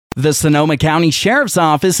The Sonoma County Sheriff's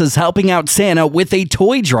Office is helping out Santa with a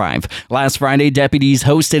toy drive. Last Friday, deputies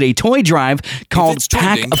hosted a toy drive called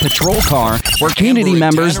Pack a Patrol Car, where community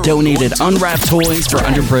members donated unwrapped toys for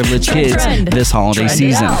underprivileged kids this holiday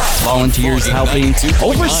season. Volunteers helping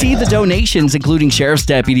oversee the donations, including sheriff's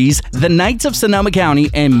deputies, the Knights of Sonoma County,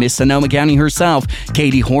 and Miss Sonoma County herself,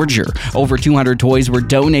 Katie Horger. Over 200 toys were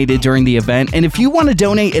donated during the event, and if you want to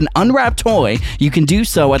donate an unwrapped toy, you can do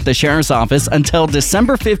so at the Sheriff's Office until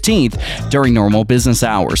December 15th during normal business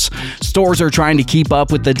hours. Stores are trying to keep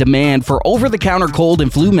up with the demand for over-the-counter cold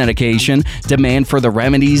and flu medication. Demand for the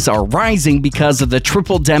remedies are rising because of the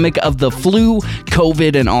triple-demic of the flu,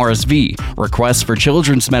 COVID, and RSV. Requests for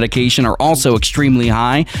children's medication are also extremely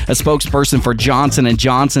high. A spokesperson for Johnson &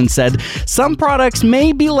 Johnson said some products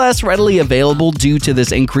may be less readily available due to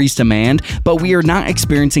this increased demand, but we are not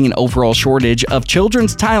experiencing an overall shortage of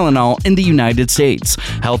children's Tylenol in the United States.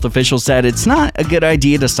 Health officials said it's not a good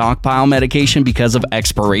idea to stockpile medication because of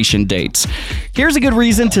expiration dates. Here's a good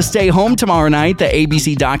reason to stay home tomorrow night. The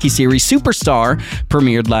ABC docuseries Superstar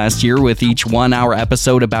premiered last year with each 1-hour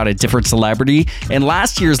episode about a different celebrity, and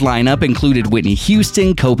last year's lineup included Whitney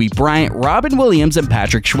Houston, Kobe Bryant, Robin Williams, and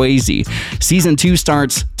Patrick Swayze. Season 2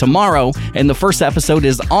 starts tomorrow, and the first episode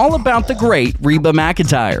is all about the great Reba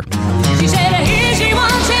McEntire. She said, here's your one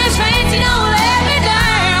chance, fancy, don't let me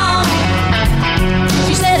down.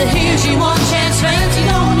 She said, here's your one chance, fancy,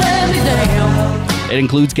 don't let me down. It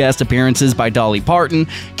includes guest appearances by Dolly Parton,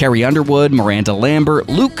 Carrie Underwood, Miranda Lambert,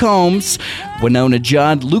 Luke Combs, Winona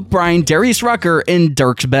Judd, Luke Bryan, Darius Rucker, and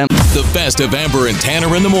Dierks Bentley. The best of Amber and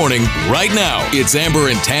Tanner in the morning. Right now, it's Amber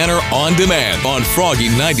and Tanner on demand on Froggy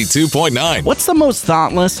 92.9. What's the most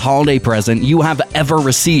thoughtless holiday present you have ever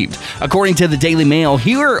received? According to the Daily Mail,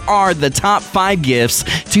 here are the top 5 gifts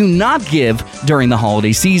to not give during the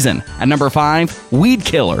holiday season. At number 5, weed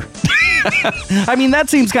killer. I mean,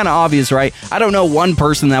 that seems kind of obvious, right? I don't know one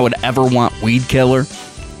person that would ever want weed killer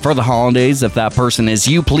for the holidays. If that person is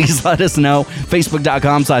you, please let us know.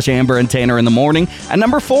 Facebook.com/Amber and Tanner in the morning. At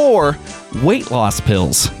number 4, weight loss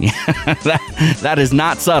pills. Yeah, that is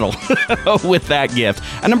not subtle with that gift.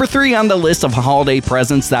 At number 3 on the list of holiday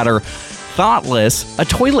presents that are thoughtless, a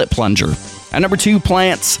toilet plunger. At number 2,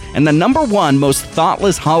 plants. And the number 1 most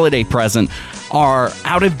thoughtless holiday present are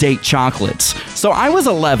out-of-date chocolates. So I was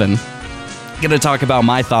 11. Going to talk about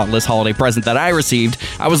my thoughtless holiday present that I received.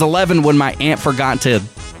 I was 11 when my aunt forgot to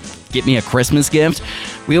get me a Christmas gift.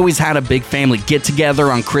 We always had a big family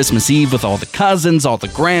get-together on Christmas Eve with all the cousins, all the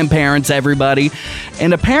grandparents, everybody.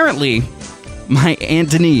 And apparently, my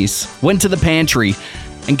Aunt Denise went to the pantry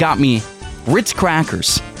and got me Ritz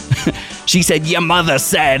crackers. She said, your mother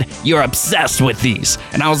said you're obsessed with these.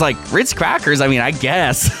 And I was like, Ritz crackers? I mean, I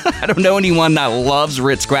guess. I don't know anyone that loves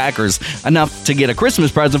Ritz crackers enough to get a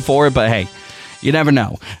Christmas present for it, but hey, you never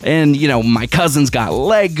know. And, you know, my cousins got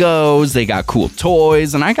Legos, they got cool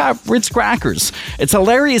toys, and I got Ritz crackers. It's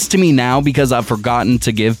hilarious to me now because I've forgotten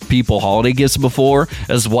to give people holiday gifts before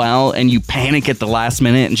as well, and you panic at the last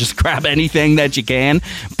minute and just grab anything that you can.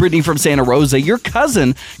 Brittany from Santa Rosa, your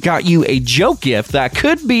cousin got you a joke gift that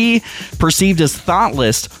could be perceived as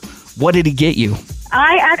thoughtless. What did he get you?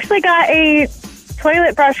 I actually got a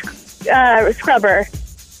toilet brush scrubber.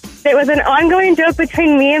 It was an ongoing joke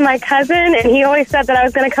between me and my cousin, and he always said that I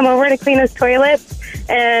was going to come over to clean his toilets,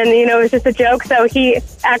 and, you know, it was just a joke, so he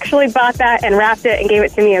actually bought that and wrapped it and gave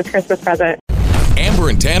it to me as a Christmas present. Amber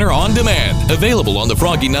and Tanner on demand. Available on the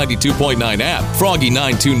Froggy 92.9 app,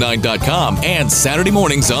 froggy929.com, and Saturday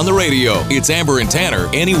mornings on the radio. It's Amber and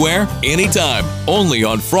Tanner anywhere, anytime. Only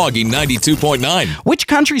on Froggy 92.9. Which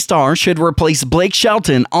country star should replace Blake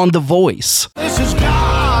Shelton on The Voice? This is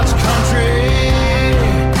God's country.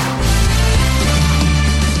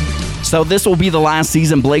 So this will be the last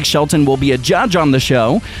season Blake Shelton will be a judge on the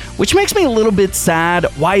show, which makes me a little bit sad.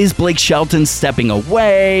 Why is Blake Shelton stepping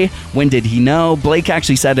away? When did he know? Blake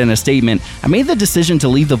actually said in a statement, I made the decision to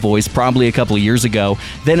leave The Voice probably a couple of years ago.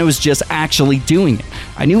 Then it was just actually doing it.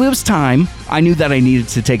 I knew it was time. I knew that I needed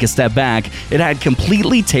to take a step back. It had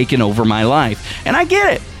completely taken over my life. And I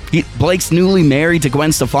get it. Blake's newly married to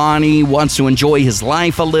Gwen Stefani, wants to enjoy his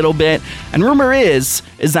life a little bit. And rumor is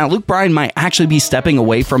that Luke Bryan might actually be stepping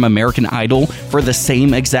away from American Idol for the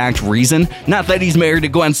same exact reason. Not that he's married to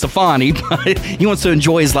Gwen Stefani, but he wants to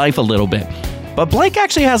enjoy his life a little bit. But Blake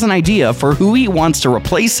actually has an idea for who he wants to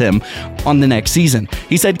replace him on the next season.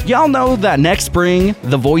 He said, y'all know that next spring,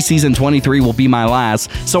 The Voice Season 23 will be my last,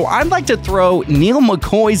 so I'd like to throw Neil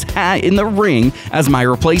McCoy's hat in the ring as my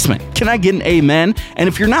replacement. Can I get an amen? And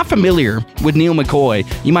if you're not familiar with Neil McCoy,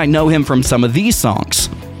 you might know him from some of these songs.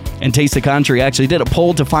 And Taste of Country actually did a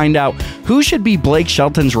poll to find out who should be Blake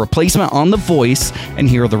Shelton's replacement on The Voice, and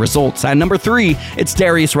here are the results. At number 3, it's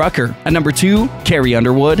Darius Rucker. At number 2, Carrie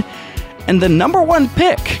Underwood. And the number 1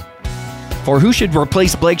 pick for who should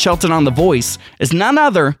replace Blake Shelton on The Voice is none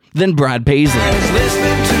other than Brad Paisley.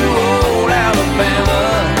 Listening to old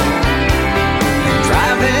Alabama,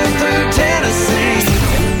 driving through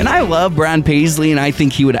Tennessee. And I love Brad Paisley, and I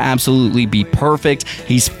think he would absolutely be perfect.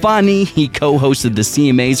 He's funny, he co-hosted the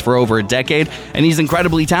CMAs for over a decade, and he's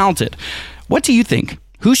incredibly talented. What do you think?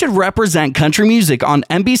 Who should represent country music on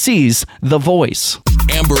NBC's The Voice?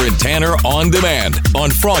 Amber and Tanner on demand on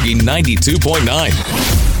Froggy 92.9.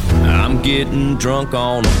 I'm getting drunk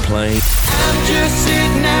on a plane. I'm just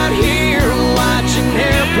sitting out here watching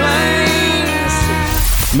airplanes.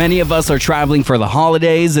 Many of us are traveling for the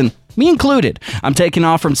holidays, and me included. I'm taking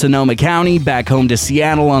off from Sonoma County back home to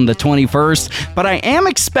Seattle on the 21st, but I am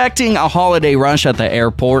expecting a holiday rush at the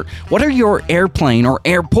airport. What are your airplane or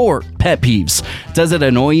airport pet peeves? Does it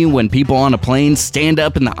annoy you when people on a plane stand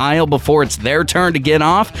up in the aisle before it's their turn to get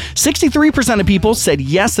off? 63% of people said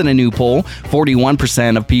yes in a new poll.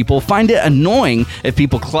 41% of people find it annoying if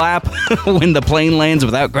people clap when the plane lands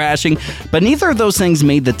without crashing, but neither of those things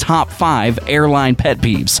made the top 5 airline pet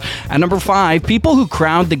peeves. At number 5, people who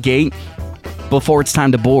crowd the gate before it's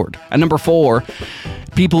time to board. At number 4,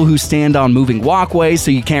 people who stand on moving walkways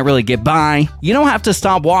so you can't really get by. You don't have to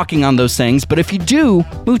stop walking on those things, but if you do,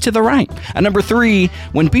 move to the right. At number 3,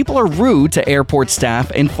 when people are rude to airport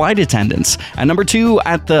staff and flight attendants. At number 2,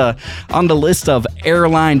 on the list of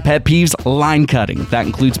airline pet peeves, line cutting. That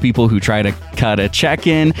includes people who try to cut a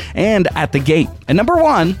check-in and at the gate. And number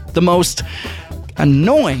 1, the most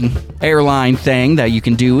annoying airline thing that you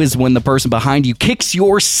can do is when the person behind you kicks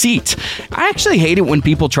your seat. I actually hate it when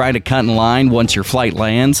people try to cut in line once your flight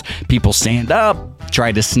lands. People stand up,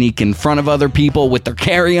 try to sneak in front of other people with their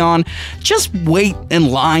carry-on. Just wait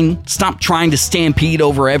in line. Stop trying to stampede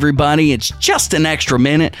over everybody. It's just an extra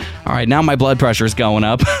minute. All right, now my blood pressure is going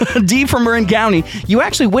up. D from Marin County, you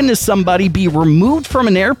actually witnessed somebody be removed from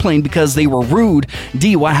an airplane because they were rude.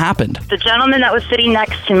 D, what happened? The gentleman that was sitting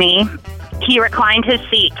next to me, he reclined his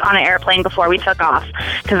seat on an airplane before we took off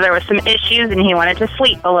because there were some issues and he wanted to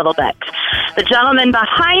sleep a little bit. The gentleman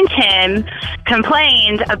behind him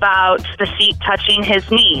complained about the seat touching his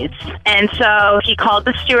knees. And so he called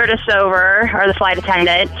the stewardess over, or the flight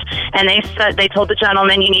attendant, and they told the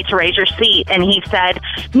gentleman, you need to raise your seat. And he said,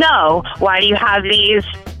 no, why do you have these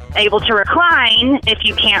able to recline if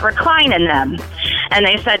you can't recline in them? And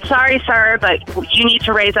they said, sorry, sir, but you need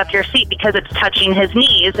to raise up your seat because it's touching his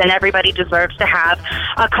knees and everybody deserves to have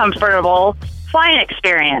a comfortable flying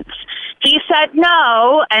experience. He said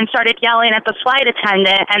no and started yelling at the flight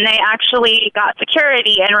attendant, and they actually got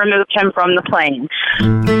security and removed him from the plane.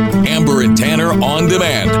 Amber and Tanner on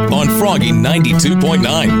demand on Froggy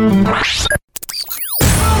 92.9.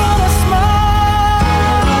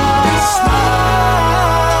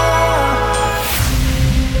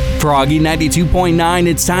 Froggy 92.9,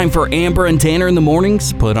 it's time for Amber and Tanner in the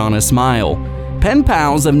mornings. Put on a smile. Pen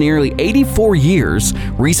pals of nearly 84 years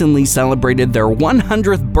recently celebrated their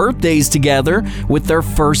 100th birthdays together with their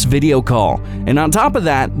first video call. And on top of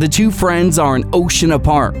that, the two friends are an ocean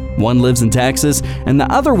apart. One lives in Texas and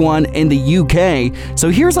the other one in the UK. So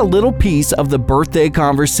here's a little piece of the birthday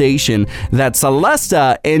conversation that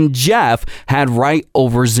Celesta and Jeff had right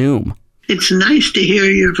over Zoom. It's nice to hear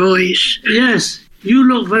your voice. Yes, you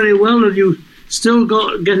look very well and you still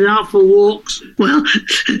getting out for walks. Well,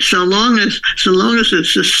 so long as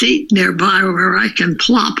it's a seat nearby where I can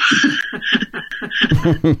plop.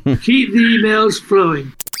 Keep the emails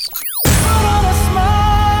flowing.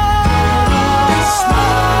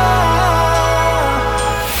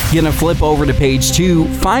 Gonna flip over to page 2.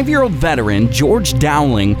 5-year-old veteran George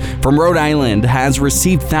Dowling from Rhode Island has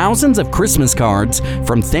received thousands of Christmas cards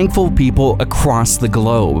from thankful people across the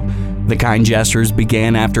globe. The kind gestures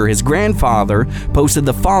began after his grandfather posted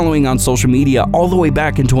the following on social media all the way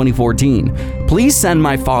back in 2014. Please send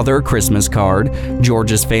my father a Christmas card.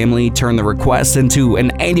 George's family turned the request into an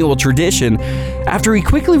annual tradition after he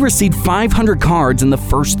quickly received 500 cards in the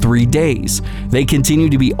first 3 days. They continue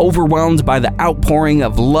to be overwhelmed by the outpouring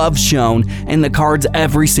of love shown in the cards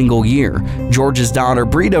every single year. George's daughter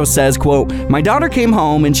Brito says, quote, my daughter came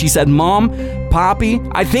home and she said, Mom, Poppy,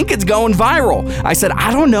 I think it's going viral. I said,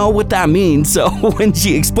 I don't know what that means. So when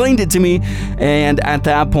she explained it to me, and at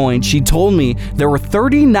that point, she told me there were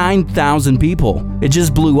 39,000 people. It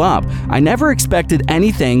just blew up. I never expected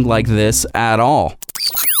anything like this at all.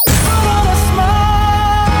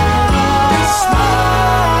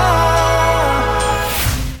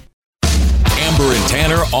 Amber and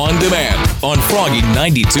Tanner on demand on Froggy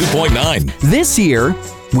 92.9. This year,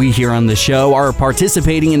 we here on the show are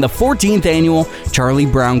participating in the 14th annual Charlie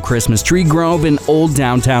Brown Christmas Tree Grove in Old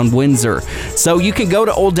Downtown Windsor. So you can go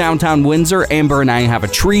to Old Downtown Windsor. Amber and I have a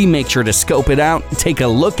tree. Make sure to scope it out, take a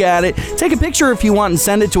look at it, take a picture if you want and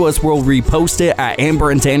send it to us. We'll repost it at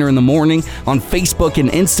Amber and Tanner in the Morning on Facebook and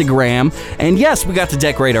Instagram. And yes, we got to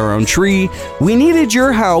decorate our own tree. We needed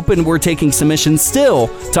your help, and we're taking submissions still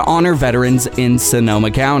to honor veterans in Sonoma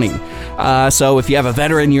County. So if you have a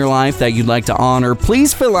veteran in your life that you'd like to honor,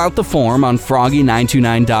 please fill out the form on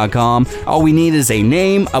froggy929.com. All we need is a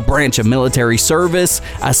name, a branch of military service,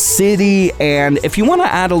 a city, and if you want to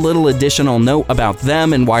add a little additional note about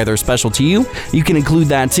them and why they're special to you, you can include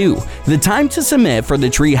that too. The time to submit for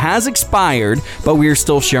the tree has expired, but we're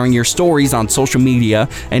still sharing your stories on social media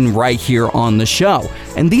and right here on the show.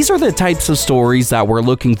 And these are the types of stories that we're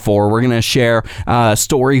looking for. We're going to share a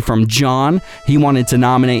story from John. He wanted to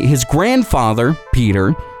nominate his grandfather,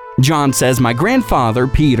 Peter. John says, my grandfather,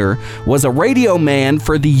 Peter, was a radio man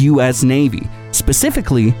for the U.S. Navy,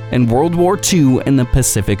 specifically in World War II in the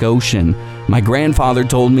Pacific Ocean. My grandfather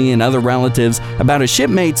told me and other relatives about his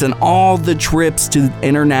shipmates and all the trips to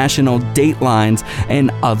international date lines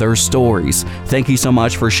and other stories. Thank you so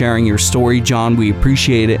much for sharing your story, John. We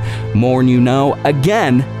appreciate it more than you know.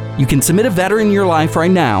 Again, you can submit a veteran in your life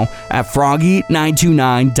right now at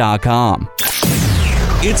froggy929.com.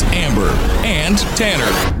 It's Amber and Tanner.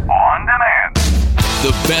 On demand.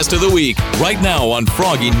 The best of the week, right now on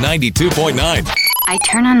Froggy 92.9. I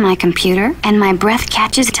turn on my computer and my breath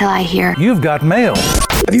catches till I hear, you've got mail.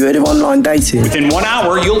 Have you heard of online dating? Within 1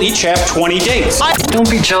 hour, you'll each have 20 dates. Don't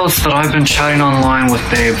be jealous that I've been chatting online with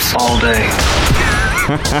babes all day.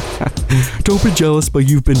 Don't be jealous, but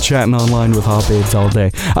you've been chatting online with hot babes all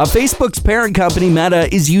day. Facebook's parent company,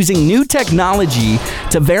 Meta, is using new technology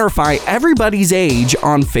to verify everybody's age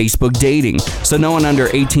on Facebook dating. So no one under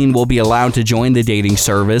 18 will be allowed to join the dating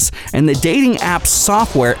service. And the dating app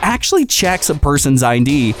software actually checks a person's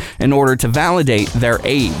ID in order to validate their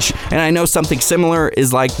age. And I know something similar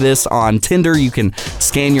is like this on Tinder. You can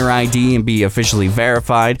scan your ID and be officially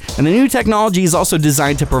verified. And the new technology is also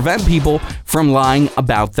designed to prevent people from lying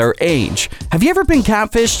about their age. Have you ever been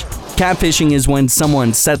catfished? Catfishing is when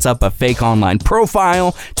someone sets up a fake online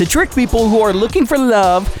profile to trick people who are looking for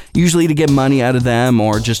love, usually to get money out of them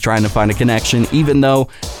or just trying to find a connection, even though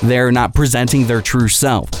they're not presenting their true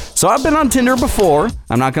self. So I've been on Tinder before,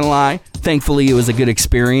 I'm not gonna lie. Thankfully, it was a good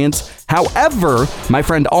experience. However, my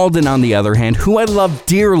friend Alden, on the other hand, who I love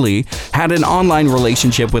dearly, had an online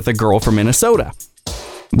relationship with a girl from Minnesota.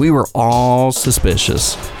 We were all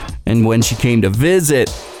suspicious. And when she came to visit,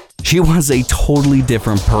 she was a totally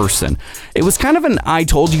different person. It was kind of an I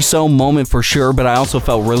told you so moment for sure, but I also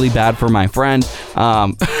felt really bad for my friend.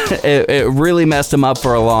 It really messed him up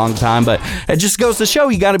for a long time, but it just goes to show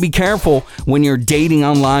you got to be careful when you're dating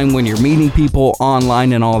online, when you're meeting people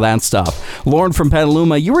online and all that stuff. Lauren from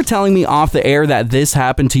Petaluma, you were telling me off the air that this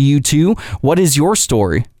happened to you too. What is your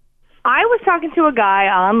story? I was talking to a guy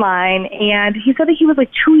online, and he said that he was like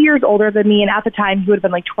 2 years older than me, and at the time he would have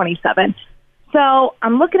been like 27. So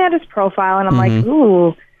I'm looking at his profile, and I'm like,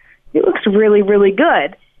 ooh, it looks really, really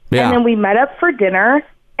good. Yeah. And then we met up for dinner,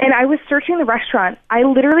 and I was searching the restaurant. I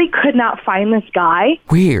literally could not find this guy.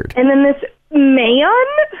 Weird. And then this man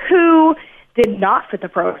who did not fit the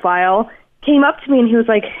profile came up to me, and he was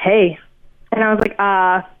like, hey. And I was like,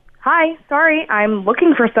 hi, sorry, I'm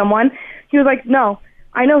looking for someone. He was like, no,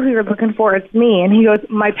 I know who you're looking for. It's me. And he goes,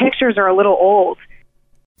 my pictures are a little old.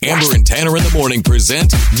 Amber and Tanner in the Morning present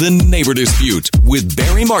The Neighbor Dispute with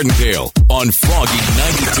Barry Martindale on Froggy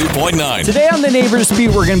 92.9. Today on The Neighbor Dispute,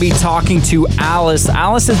 we're going to be talking to Alice.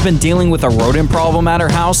 Alice has been dealing with a rodent problem at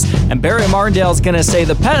her house, and Barry Martindale is going to say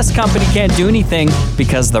the pest company can't do anything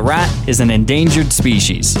because the rat is an endangered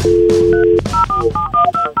species.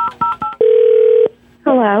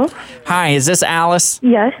 Hello. Hi, is this Alice?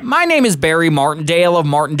 Yes. My name is Barry Martindale of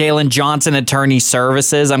Martindale and Johnson Attorney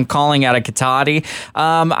Services. I'm calling out of Katati.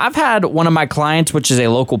 I've had one of my clients, which is a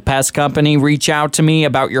local pest company, reach out to me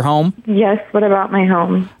about your home. Yes, what about my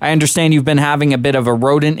home? I understand you've been having a bit of a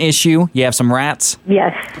rodent issue. You have some rats?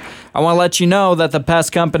 Yes. I want to let you know that the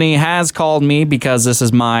pest company has called me, because this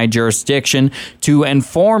is my jurisdiction, to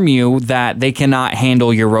inform you that they cannot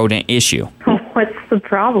handle your rodent issue. What's the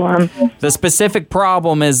problem? The specific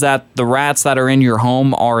problem is that the rats that are in your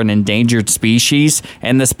home are an endangered species,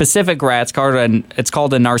 and the specific rat, it's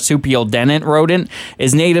called a marsupial-denant rodent,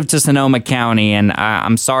 is native to Sonoma County, and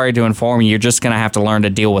I'm sorry to inform you, you're just going to have to learn to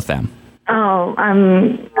deal with them. Oh,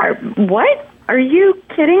 what? Are you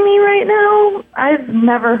kidding me right now? I've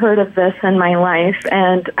never heard of this in my life,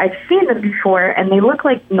 and I've seen them before, and they look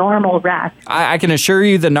like normal rats. I can assure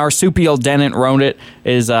you the marsupial denant rodent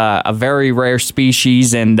is a very rare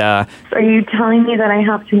species, and Are you telling me that I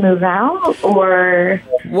have to move out, or...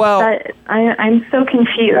 Well... I'm so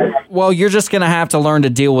confused. Well, you're just going to have to learn to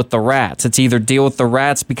deal with the rats. It's either deal with the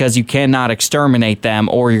rats because you cannot exterminate them,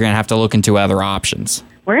 or you're going to have to look into other options.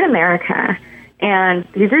 We're in America, and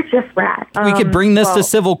these are just rats. We could bring this to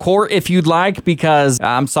civil court if you'd like, because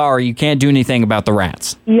I'm sorry, you can't do anything about the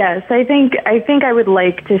rats. Yes, I think I would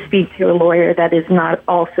like to speak to a lawyer that is not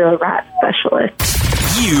also a rat specialist.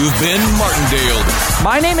 You've been Martindale.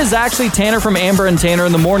 My name is actually Tanner from Amber and Tanner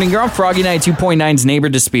in the Morning. You're on Froggy 92.9's Neighbor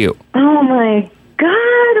Dispute. Oh my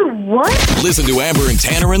God, what? Listen to Amber and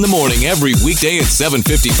Tanner in the Morning every weekday at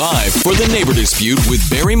 7:55 for the Neighbor Dispute with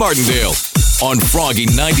Barry Martindale on Froggy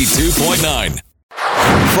 92.9.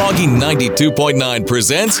 Froggy 92.9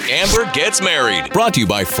 presents Amber Gets Married. Brought to you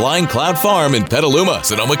by Flying Cloud Farm in Petaluma,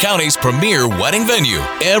 Sonoma County's premier wedding venue.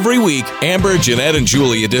 Every week, Amber, Jeanette, and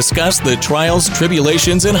Julia discuss the trials,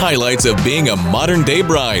 tribulations, and highlights of being a modern-day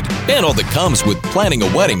bride and all that comes with planning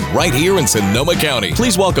a wedding right here in Sonoma County.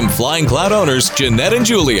 Please welcome Flying Cloud owners Jeanette and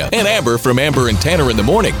Julia and Amber from Amber and Tanner in the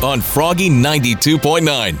Morning on Froggy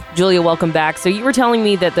 92.9. Julia, welcome back. So you were telling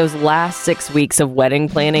me that those last 6 weeks of wedding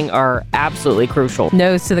planning are absolutely crucial.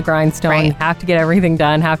 Nose to the grindstone. Right. Have to get everything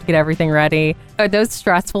done, have to get everything ready. Are those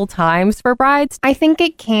stressful times for brides? I think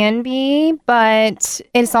it can be, but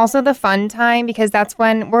it's also the fun time because that's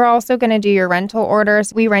when we're also going to do your rental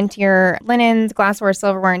orders. We rent your linens, glassware,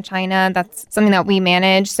 silverware, and china. That's something that we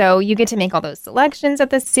manage. So you get to make all those selections at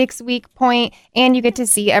the 6-week point, and you get to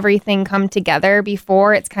see everything come together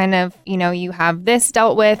before it's kind of, you have this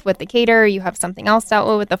dealt with the caterer, you have something else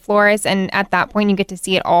dealt with the florist, and at that point you get to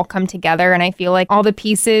see it all come together. And I feel like all the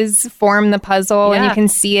pieces form the puzzle, and you can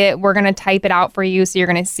see it. We're going to type it out for you, so you're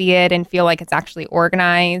going to see it and feel like it's actually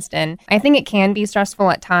organized. And I think it can be stressful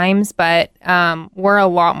at times, but we're a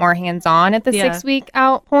lot more hands-on at the 6-week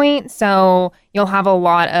out point, so you'll have a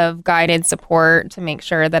lot of guided support to make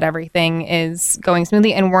sure that everything is going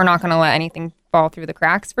smoothly, and we're not going to let anything fall through the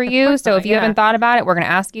cracks for you. So if you haven't thought about it, we're going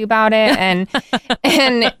to ask you about it, and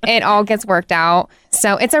it all gets worked out.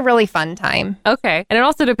 So it's a really fun time. Okay. And it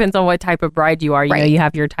also depends on what type of bride you are. You know, you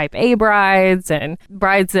have your type A brides and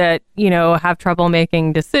brides that, have trouble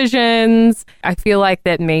making decisions. I feel like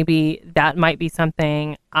that maybe that might be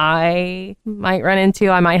something I might run into.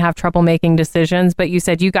 I might have trouble making decisions, but you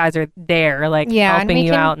said you guys are there, helping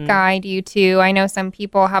you out. And guide you too. I know some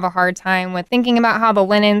people have a hard time with thinking about how the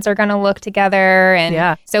linens are going to look together.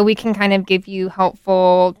 And so we can kind of give you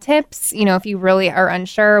helpful tips. If you really are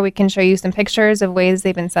unsure, we can show you some pictures of ways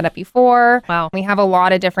they've been set up before. Wow. We have a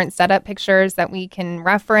lot of different setup pictures that we can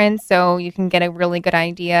reference, so you can get a really good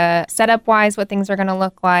idea setup wise what things are going to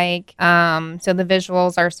look like. So the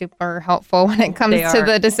visuals are super helpful when it comes to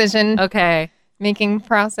the decision making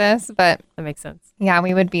process. But that makes sense. Yeah,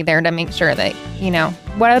 we would be there to make sure that,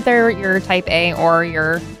 whether you're type A or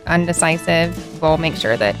you're undecisive, we'll make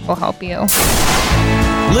sure that we'll help you.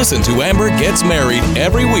 Listen to Amber Gets Married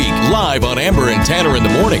every week live on Amber and Tanner in the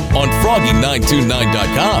Morning on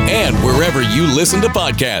Froggy929.com and wherever you listen to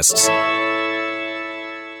podcasts.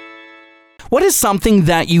 What is something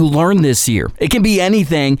that you learned this year? It can be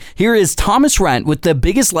anything. Here is Thomas Rhett with the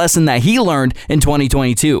biggest lesson that he learned in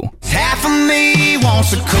 2022. Half of me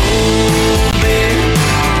wants a cold beer.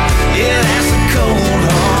 Yeah, that's a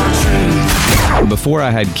cold hard truth. Before I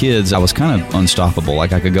had kids, I was kind of unstoppable.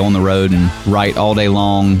 Like I could go on the road and write all day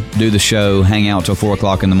long, do the show, hang out till 4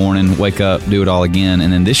 o'clock in the morning, wake up, do it all again.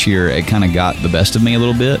 And then this year, it kind of got the best of me a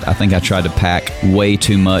little bit. I think I tried to pack way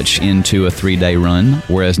too much into a 3-day run.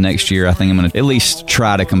 Whereas next year, I think I'm going to at least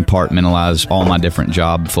try to compartmentalize all my different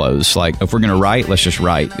job flows. Like if we're going to write, let's just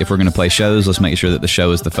write. If we're going to play shows, let's make sure that the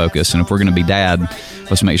show is the focus. And if we're going to be dad,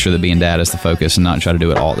 let's make sure that being dad is the focus and not try to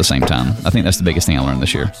do it all at the same time. I think that's the biggest thing I learned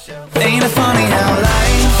this year. Ain't it funny how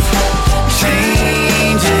life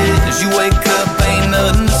changes? As you wake up, ain't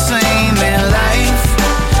nothing the same, and life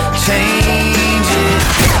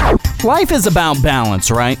changes. Life is about balance,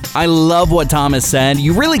 right? I love what Thomas said.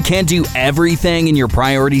 You really can't do everything, and your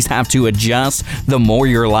priorities have to adjust the more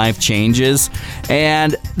your life changes.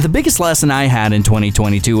 And the biggest lesson I had in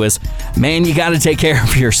 2022 was, man, you got to take care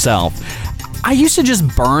of yourself. I used to just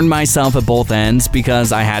burn myself at both ends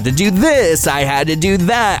because I had to do this, I had to do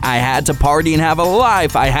that, I had to party and have a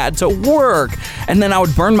life, I had to work. And then I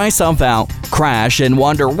would burn myself out, crash, and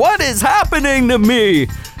wonder, what is happening to me?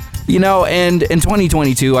 And in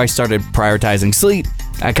 2022, I started prioritizing sleep,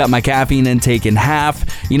 I cut my caffeine intake in half.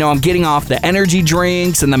 You know, I'm getting off the energy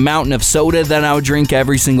drinks and the mountain of soda that I would drink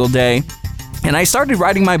every single day. And I started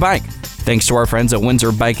riding my bike, thanks to our friends at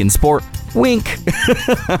Windsor Bike and Sport. Wink.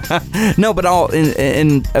 No, but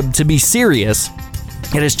to be serious,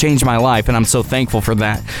 it has changed my life, and I'm so thankful for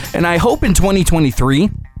that. And I hope in 2023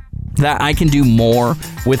 that I can do more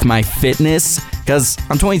with my fitness, because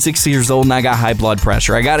I'm 26 years old and I got high blood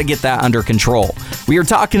pressure. I got to get that under control. We are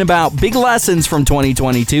talking about big lessons from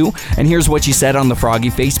 2022, and here's what she said on the Froggy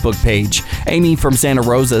Facebook page. Amy from Santa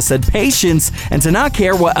Rosa said, patience and to not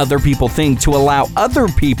care what other people think, to allow other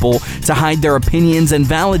people to hide their opinions and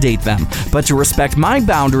validate them, but to respect my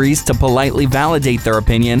boundaries, to politely validate their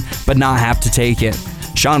opinion, but not have to take it.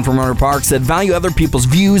 Sean from Runner Park said, value other people's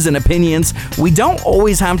views and opinions. We don't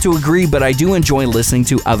always have to agree, but I do enjoy listening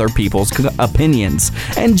to other people's opinions.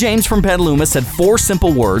 And James from Petaluma said 4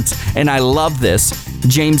 simple words, and I love this.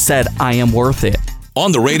 James said, I am worth it.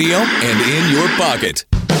 On the radio and in your pocket.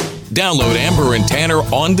 Download Amber and Tanner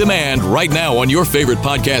on demand right now on your favorite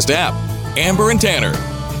podcast app. Amber and Tanner,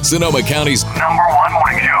 Sonoma County's #1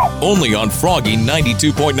 morning show. Only on Froggy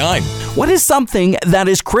 92.9. What is something that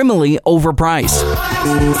is criminally overpriced?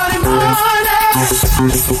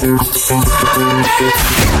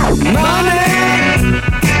 Money,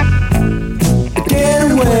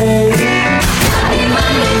 get away.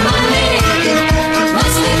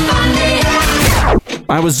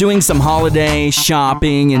 I was doing some holiday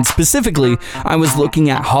shopping, and specifically, I was looking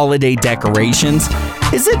at holiday decorations.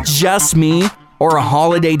 Is it just me, or are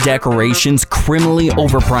holiday decorations criminally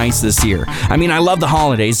overpriced this year? I mean, I love the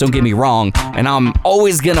holidays, don't get me wrong, and I'm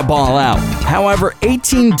always gonna ball out. However,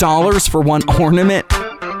 $18 for one ornament?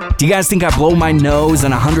 Do you guys think I blow my nose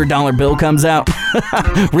and a $100 bill comes out?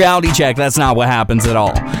 Reality check, that's not what happens at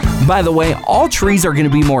all. By the way, all trees are going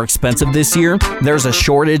to be more expensive this year. There's a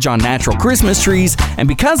shortage on natural Christmas trees, and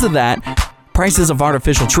because of that, prices of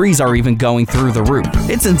artificial trees are even going through the roof.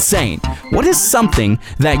 It's insane. What is something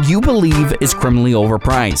that you believe is criminally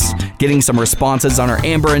overpriced? Getting some responses on our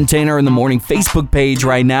Amber and Tanner in the Morning Facebook page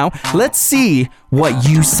right now. Let's see what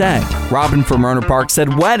you said. Robin from Runner Park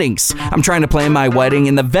said, weddings. I'm trying to plan my wedding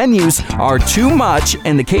and the venues are too much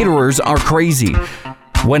and the caterers are crazy.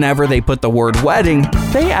 Whenever they put the word wedding,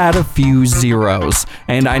 they add a few zeros.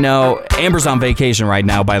 And I know Amber's on vacation right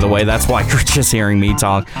now, by the way. That's why you're just hearing me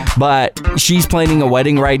talk. But she's planning a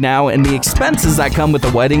wedding right now, and the expenses that come with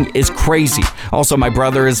the wedding is crazy. Also, my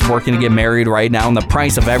brother is working to get married right now, and the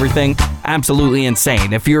price of everything, absolutely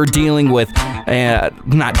insane. If you're dealing with, but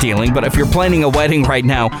if you're planning a wedding right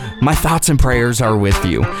now, my thoughts and prayers are with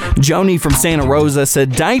you. Joni from Santa Rosa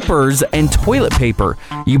said diapers and toilet paper.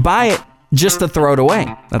 You buy it just to throw it away.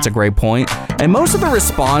 That's a great point. And most of the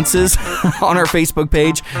responses on our Facebook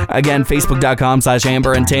page, again,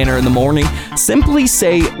 facebook.com/Amber and Tanner in the Morning, simply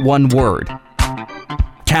say one word: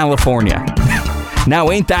 California. Now,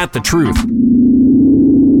 ain't that the truth?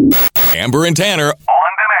 Amber and Tanner on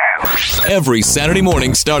demand. Every Saturday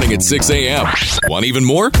morning starting at 6 a.m. Want even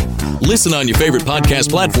more? Listen on your favorite podcast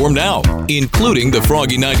platform now, including the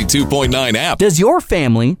Froggy 92.9 app. Does your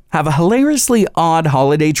family have a hilariously odd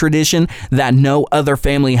holiday tradition that no other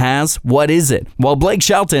family has? What is it? Well, Blake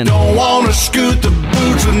Shelton. Don't wanna scoot the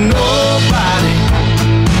boots of nobody.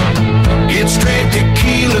 Get straight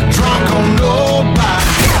tequila drunk on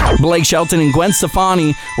nobody. Blake Shelton and Gwen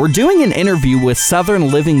Stefani were doing an interview with Southern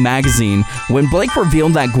Living magazine when Blake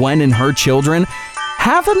revealed that Gwen and her children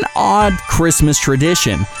have an odd Christmas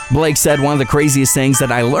tradition. Blake said, one of the craziest things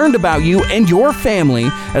that I learned about you and your family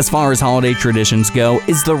as far as holiday traditions go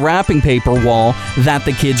is the wrapping paper wall that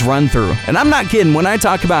the kids run through. And I'm not kidding when I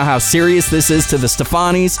talk about how serious this is to the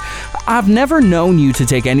Stefanis. I've never known you to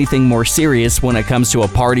take anything more serious when it comes to a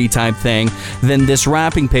party type thing than this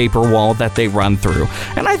wrapping paper wall that they run through.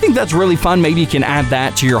 And I think that's really fun. Maybe you can add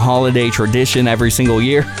that to your holiday tradition every single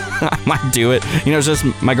year. I might do it. You know, it's just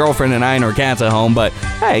my girlfriend and I and our cats at home, but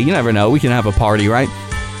hey, you never know. We can have a party, right?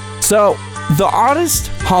 So, the oddest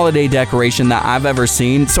holiday decoration that I've ever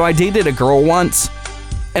seen. So, I dated a girl once,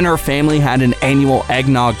 and her family had an annual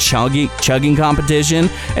eggnog chugging competition.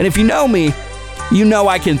 And if you know me, you know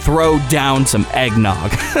I can throw down some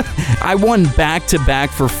eggnog. I won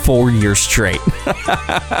back-to-back for 4 years straight.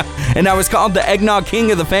 And I was called the eggnog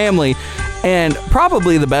king of the family. And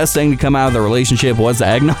probably the best thing to come out of the relationship was the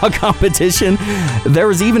eggnog competition. There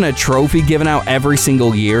was even a trophy given out every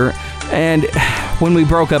single year. And when we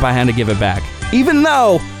broke up, I had to give it back. Even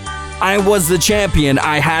though I was the champion,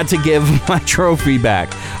 I had to give my trophy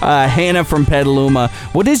back. Hannah from Petaluma,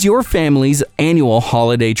 what is your family's annual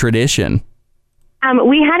holiday tradition?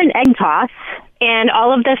 We had an egg toss, and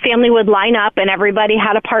all of the family would line up, and everybody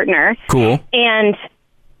had a partner. Cool. And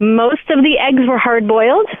most of the eggs were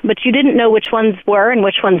hard-boiled, but you didn't know which ones were and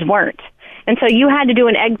which ones weren't. And so you had to do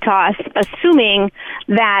an egg toss, assuming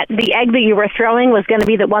that the egg that you were throwing was going to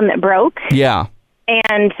be the one that broke. Yeah.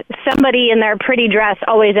 And somebody in their pretty dress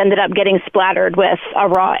always ended up getting splattered with a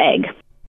raw egg.